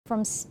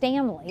from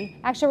Stanley.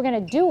 Actually, we're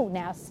going to do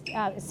now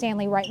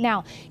Stanley right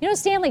now. You know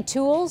Stanley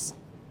Tools?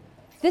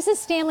 This is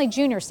Stanley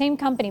Jr., same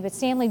company, but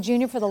Stanley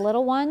Jr. for the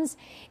little ones.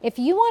 If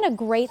you want a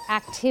great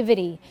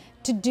activity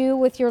to do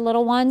with your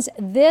little ones,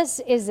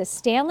 this is a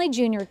Stanley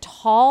Jr.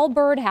 tall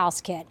birdhouse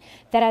kit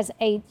that has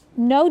a,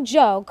 no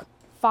joke,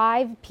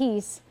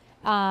 five-piece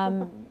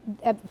tool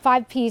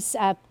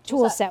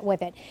set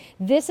with it.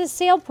 This is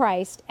sale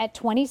priced at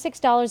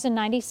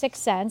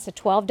 $26.96, a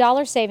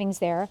 $12 savings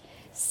there.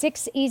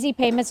 6 easy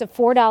payments of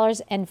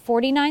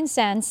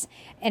 $4.49,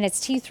 and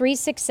it's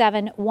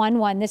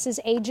T36711. This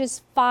is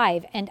ages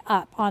 5 and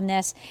up on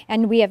this,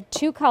 and we have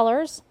 2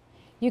 colors.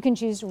 You can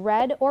choose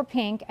red or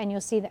pink, and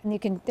you'll see that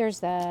there's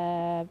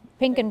the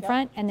pink in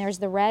front, and there's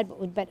the red,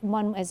 but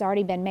one has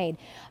already been made.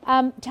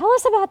 Tell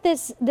us about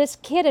this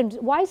kit and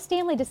why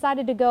Stanley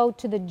decided to go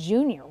to the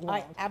junior world.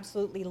 I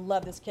absolutely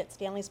love this kit.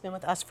 Stanley's been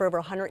with us for over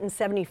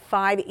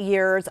 175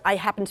 years. I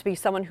happen to be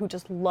someone who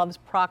just loves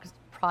projects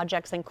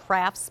and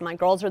crafts. My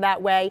girls are that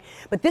way,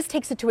 but this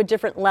takes it to a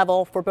different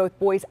level for both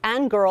boys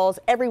and girls,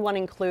 everyone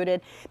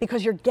included,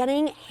 because you're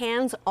getting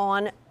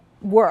hands-on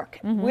work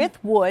with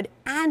wood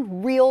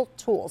and real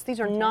tools. These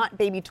are not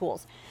baby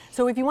tools.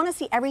 So if you want to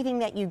see everything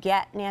that you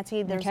get, Nancy,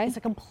 it's a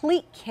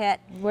complete kit.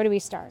 Where do we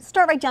start?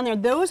 Start right down there.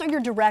 Those are your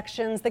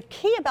directions. The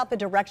key about the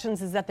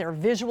directions is that they're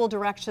visual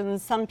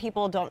directions. Some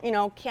people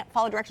can't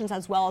follow directions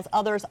as well as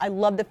others. I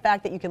love the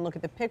fact that you can look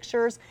at the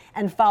pictures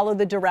and follow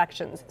the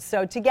directions.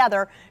 So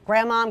together,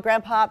 grandma,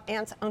 grandpa,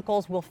 aunts,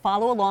 uncles will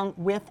follow along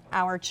with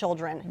our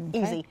children.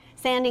 Easy.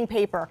 Sanding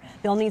paper.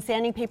 They'll need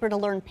sanding paper to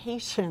learn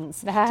patience,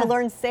 to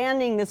learn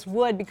sanding this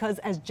wood, because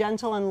as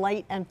gentle and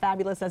light and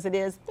fabulous as it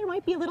is, there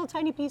might be a little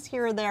tiny piece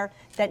here or there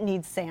that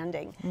needs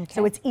sanding.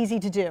 So it's easy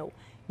to do.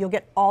 You'll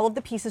get all of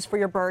the pieces for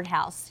your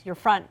birdhouse, your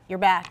front, your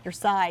back, your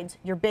sides,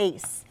 your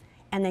base,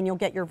 and then you'll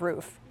get your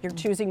roof. You're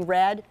choosing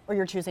red or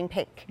you're choosing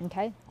pink.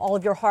 All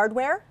of your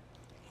hardware,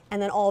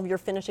 and then all of your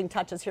finishing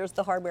touches. Here's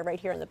the hardware right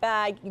here in the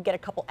bag. You get a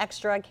couple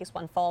extra in case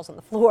one falls on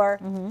the floor.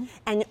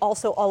 And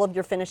also all of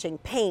your finishing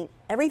paint,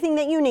 everything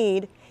that you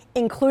need,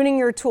 including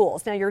your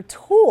tools. Now your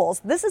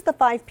tools, this is the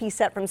 5-piece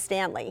set from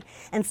Stanley.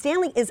 And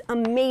Stanley is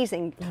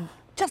amazing.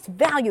 Just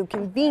value,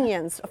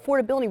 convenience,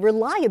 affordability,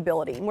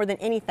 reliability more than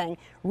anything.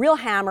 Real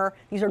hammer.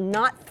 These are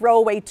not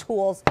throwaway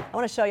tools. I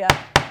want to show you.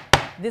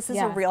 This is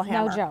a real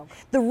hammer. No joke.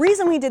 The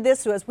reason we did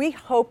this was we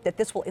hope that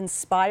this will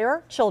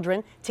inspire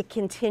children to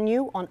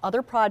continue on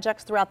other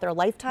projects throughout their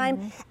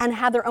lifetime and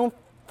have their own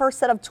first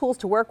set of tools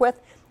to work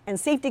with. And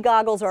safety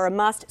goggles are a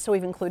must, so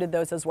we've included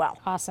those as well.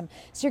 Awesome.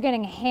 So you're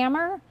getting a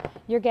hammer,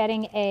 you're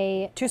getting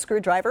 2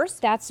 screwdrivers.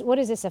 What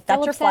is this, a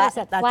Phillips head? Is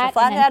that That's your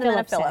flat head and then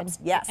a Phillips,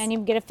 yes. And you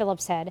get a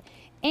Phillips head.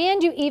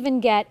 And you even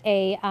get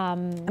a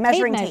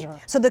measuring tape tape.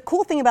 measure. So the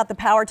cool thing about the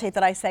power tape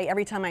that I say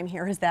every time I'm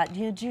here is that,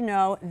 did you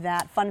know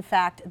that, fun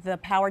fact, the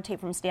power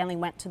tape from Stanley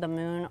went to the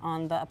moon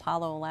on the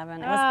Apollo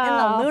 11. It was in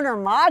the lunar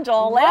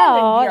module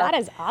landing here. That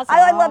is awesome.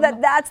 I love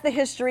that. That's the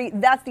history.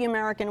 That's the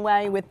American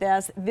way with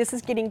this. This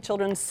is getting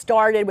children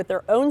started with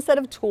their own set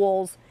of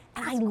tools.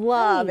 And I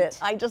love it.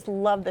 I just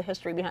love the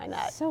history behind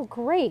that. So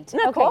great.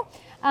 Isn't that cool?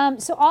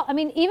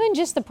 Even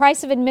just the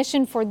price of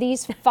admission for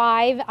these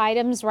 5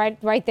 items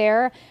right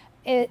there,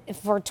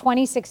 for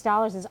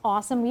 $26 is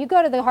awesome. You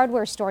go to the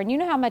hardware store and you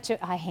know how much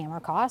a hammer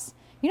costs.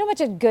 You know how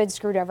much a good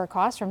screwdriver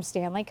costs from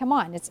Stanley? Come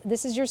on,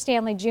 this is your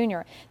Stanley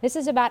Jr. This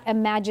is about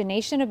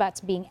imagination, about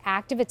being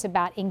active. It's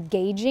about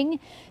engaging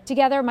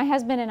together. My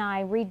husband and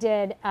I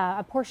redid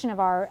a portion of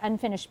our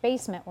unfinished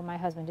basement, well, my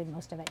husband did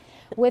most of it,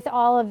 with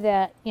all of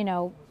the,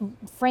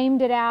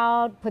 framed it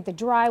out, put the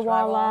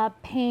drywall up,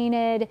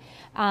 painted.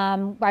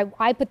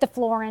 I put the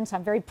floor in, so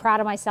I'm very proud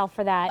of myself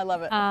for that. I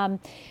love it.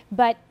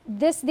 But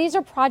these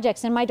are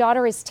projects, and my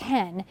daughter is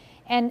 10,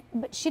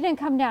 but she didn't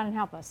come down and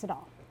help us at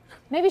all.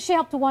 Maybe she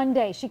helped one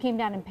day. She came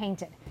down and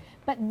painted.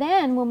 But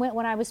then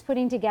when I was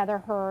putting together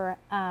her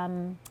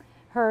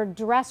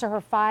dresser, her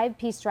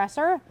 5-piece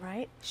dresser,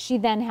 she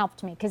then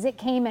helped me, because it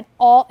came in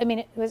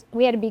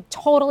we had to be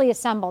totally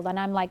assembled, and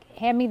I'm like,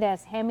 hand me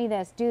this,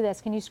 do this,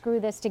 can you screw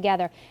this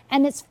together?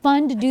 And it's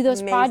fun to do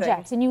those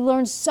projects, and you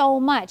learn so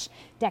much.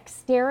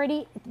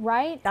 Dexterity,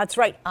 right? That's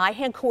right.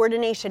 Eye-hand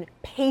coordination,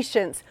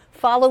 patience,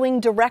 following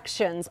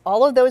directions,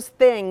 all of those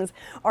things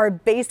are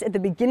based at the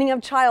beginning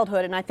of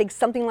childhood, and I think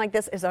something like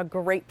this is a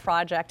great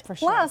project. For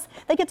sure. Plus,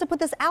 they get to put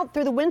this out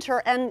through the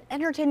winter and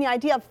entertain the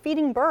idea of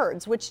feeding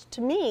birds, which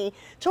to me,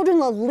 children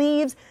love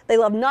leaves, they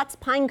love nuts,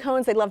 pine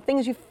cones, they love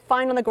things you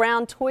find on the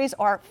ground. Toys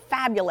are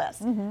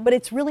fabulous, but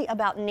it's really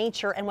about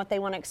nature and what they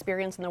want to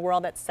experience in the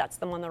world that sets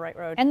them on the right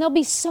road. And they'll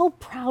be so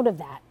proud of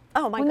that.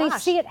 Oh my gosh. When they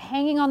see it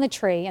hanging on the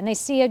tree and they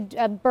see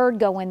a bird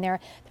go in there,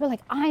 they're like,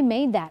 I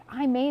made that.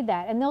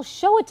 And they'll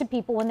show it to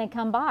people when they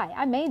come by.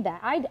 I made that.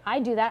 I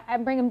do that. I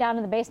bring them down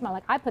to the basement,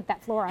 like, I put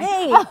that floor on.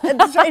 Hey,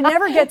 that's right. It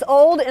never gets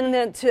old in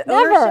the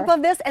ownership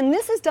of this. And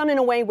this is done in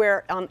a way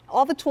where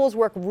all the tools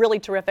work really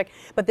terrific,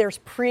 but there's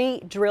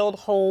pre-drilled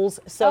holes,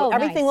 so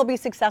everything will be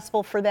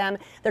successful for them.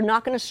 They're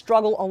not going to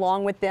struggle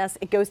along with this.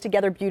 It goes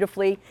together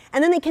beautifully.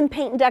 And then they can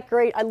paint and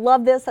decorate. I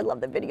love this. I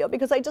love the video,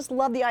 because I just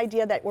love the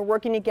idea that we're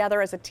working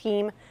together as a team.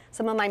 team.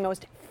 Some of my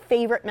most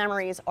favorite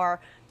memories are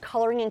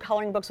coloring in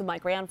coloring books with my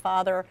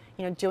grandfather,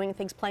 doing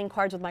things, playing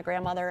cards with my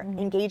grandmother,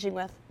 engaging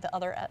with the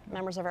other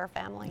members of our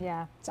family.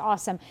 Yeah, it's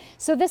awesome.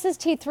 So this is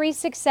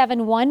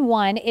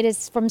T36711. It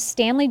is from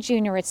Stanley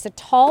Jr. It's the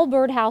tall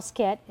birdhouse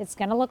kit. It's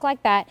going to look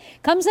like that.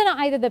 Comes in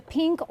either the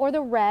pink or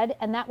the red,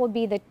 and that would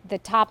be the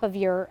top of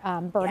your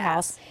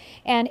birdhouse. Yes.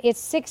 And it's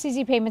 6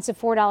 easy payments of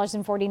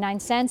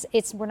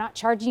 $4.49. We're not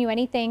charging you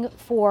anything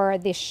for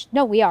this.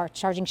 No, we are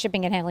charging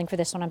shipping and handling for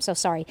this one. I'm so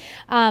sorry.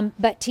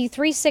 But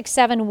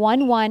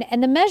T36711,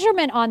 and the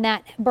measurement on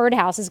that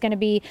birdhouse is going to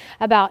be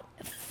about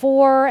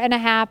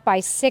 4.5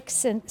 by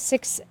 6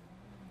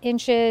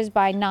 inches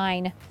by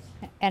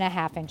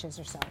 9.5 inches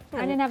or so.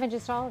 9.5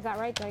 inches tall, is that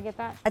right? Did I get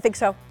that? I think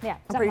so. Yeah,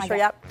 I'm pretty like sure,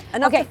 that. yep.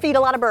 Enough to feed a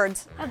lot of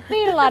birds.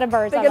 Feed a lot of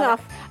birds. Big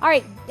enough. All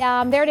right,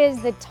 there it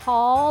is, the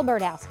tall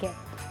birdhouse kit,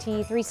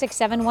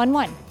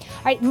 T36711. All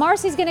right,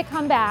 Marcy's going to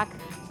come back.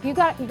 You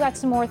got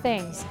some more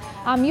things.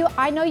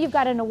 I know you've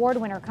got an award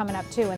winner coming up too.